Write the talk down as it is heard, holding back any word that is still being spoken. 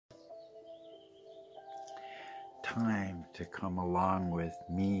time to come along with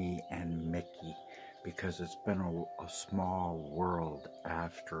me and Mickey, because it's been a small world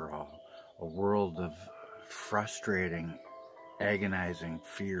after all, a world of frustrating, agonizing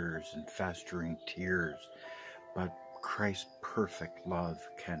fears and festering tears, but Christ's perfect love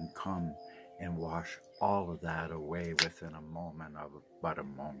can come and wash all of that away within a moment of but a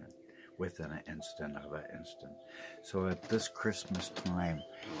moment, within an instant of an instant. So at this Christmas time,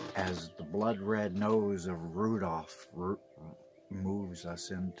 as the blood red nose of Rudolph moves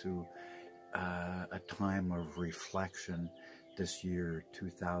us into a time of reflection this year,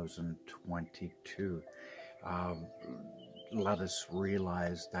 2022, let us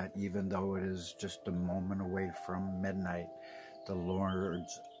realize that even though it is just a moment away from midnight, the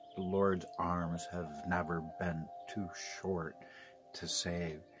Lord's arms have never been too short to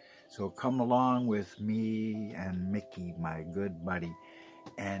save. So come along with me and Mickey, my good buddy,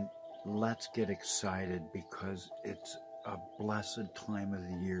 and let's get excited, because it's a blessed time of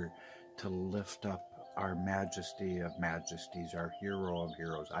the year to lift up our Majesty of Majesties, our hero of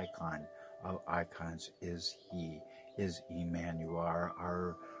heroes, icon of icons is He, is Emmanuel,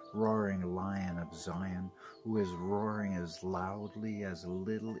 our roaring lion of Zion, who is roaring as loudly as a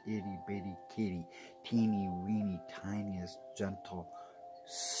little itty bitty kitty, teeny weeny, tiniest, gentle,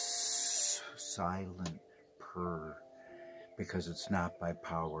 silent purr, because it's not by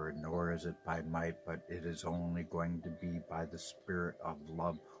power, nor is it by might, but it is only going to be by the Spirit of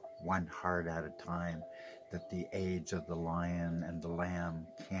love, one heart at a time, that the age of the lion and the lamb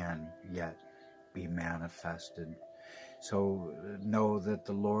can yet be manifested. So know that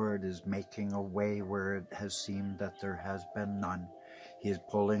the Lord is making a way where it has seemed that there has been none. He is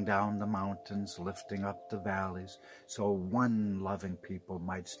pulling down the mountains, lifting up the valleys, so one loving people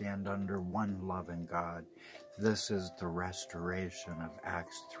might stand under one loving God. This is the restoration of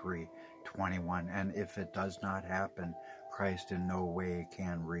Acts 3:21. And if it does not happen, Christ in no way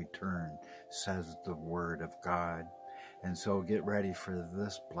can return, says the Word of God. And so get ready for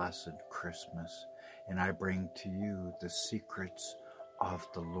this blessed Christmas. And I bring to you the secrets of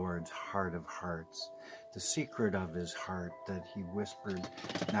the Lord's heart of hearts, the secret of His heart that He whispered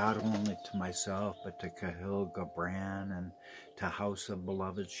not only to myself, but to Cahill Gabran and to House of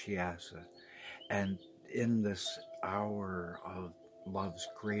Beloved Shiasa. And in this hour of love's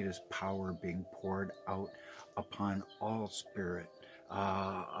greatest power being poured out upon all spirit,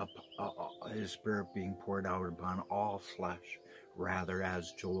 His Spirit being poured out upon all flesh, rather,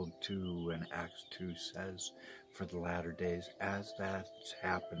 as Joel 2 and Acts 2 says, for the latter days. As that's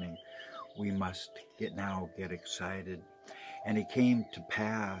happening, we must get excited. And it came to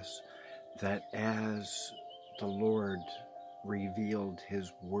pass that as the Lord revealed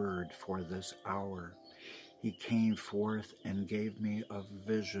His word for this hour, He came forth and gave me a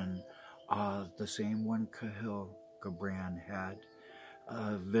vision, the same one Cahill Gabran had,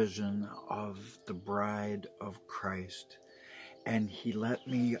 a vision of the bride of Christ. And He let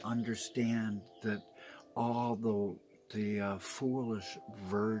me understand that all the foolish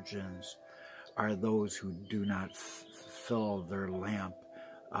virgins are those who do not fill their lamp.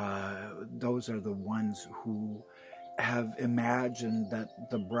 Those are the ones who have imagined that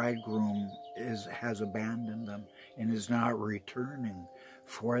the bridegroom has abandoned them and is not returning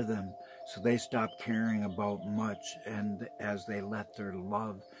for them. So they stop caring about much, and as they let their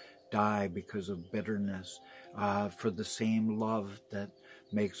love die because of bitterness, for the same love that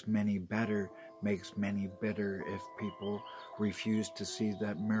makes many better makes many bitter, if people refuse to see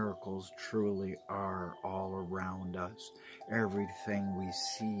that miracles truly are all around us. Everything we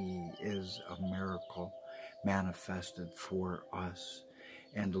see is a miracle manifested for us.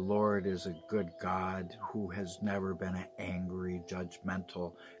 And the Lord is a good God who has never been an angry,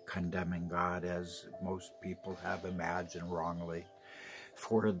 judgmental, condemning God, as most people have imagined wrongly.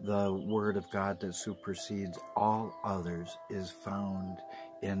 For the Word of God that supersedes all others is found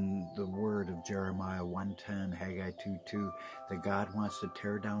in the word of Jeremiah 1:10, Haggai 2:2, that God wants to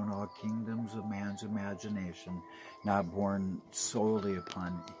tear down all kingdoms of man's imagination, not born solely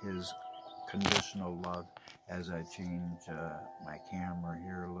upon His conditional love, as I change my camera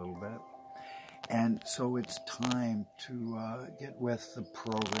here a little bit. And so it's time to get with the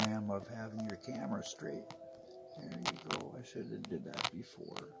program of having your camera straight. There you go. I should have did that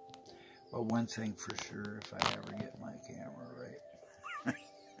before. But one thing for sure, if I ever get my camera right,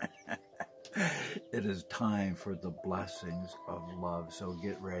 it is time for the blessings of love. So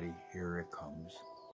get ready. Here it comes.